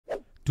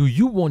Do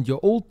you want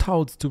your old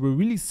towels to be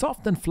really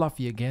soft and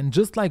fluffy again,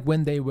 just like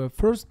when they were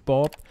first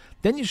bought?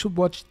 Then you should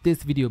watch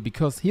this video,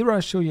 because here I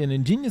show you an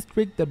ingenious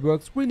trick that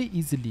works really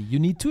easily. You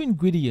need two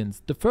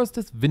ingredients. The first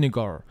is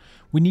vinegar.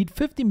 We need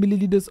 50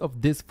 milliliters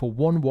of this for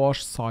one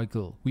wash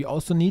cycle. We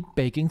also need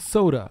baking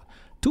soda.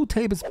 2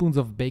 tablespoons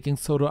of baking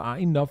soda are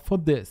enough for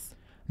this.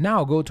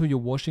 Now go to your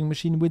washing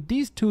machine with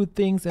these two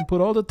things and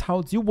put all the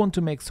towels you want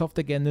to make soft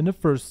again in the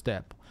first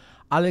step.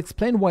 I'll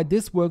explain why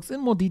this works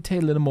in more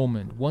detail in a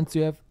moment. Once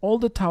you have all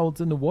the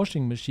towels in the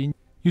washing machine,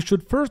 you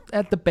should first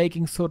add the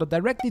baking soda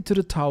directly to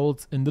the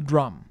towels in the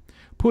drum.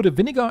 Put the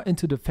vinegar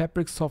into the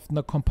fabric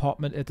softener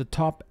compartment at the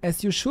top,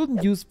 as you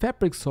shouldn't use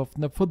fabric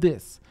softener for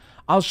this.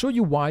 I'll show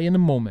you why in a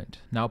moment.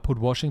 Now put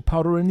washing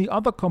powder in the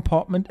other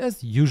compartment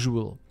as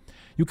usual.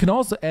 You can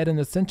also add an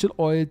essential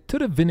oil to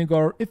the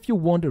vinegar if you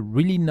want a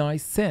really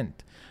nice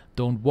scent.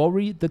 Don't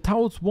worry, the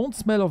towels won't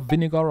smell of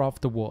vinegar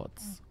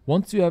afterwards.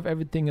 Once you have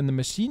everything in the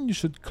machine, you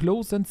should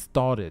close and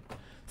start it.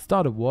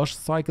 Start a wash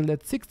cycle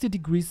at 60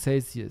 degrees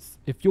Celsius.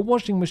 If your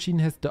washing machine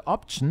has the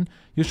option,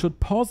 you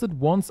should pause it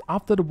once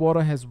after the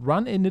water has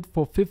run in it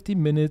for 50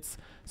 minutes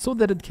so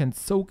that it can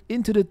soak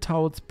into the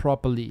towels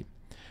properly.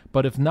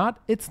 But if not,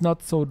 it's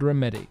not so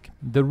dramatic.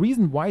 The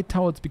reason why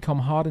towels become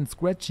hard and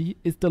scratchy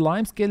is the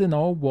limescale in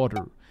our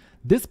water.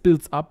 This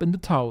builds up in the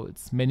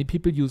towels. Many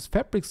people use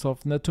fabric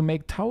softener to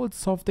make towels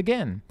soft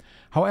again.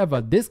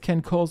 However, this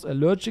can cause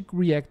allergic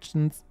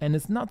reactions and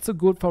is not so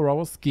good for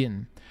our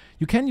skin.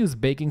 You can use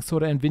baking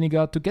soda and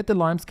vinegar to get the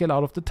limescale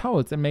out of the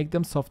towels and make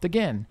them soft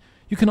again.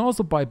 You can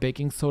also buy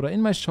baking soda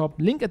in my shop,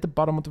 link at the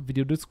bottom of the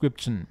video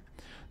description.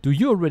 Do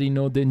you already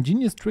know the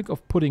ingenious trick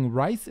of putting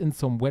rice in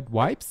some wet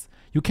wipes?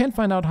 You can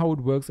find out how it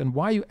works and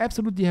why you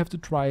absolutely have to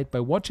try it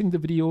by watching the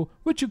video,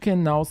 which you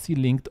can now see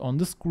linked on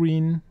the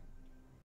screen.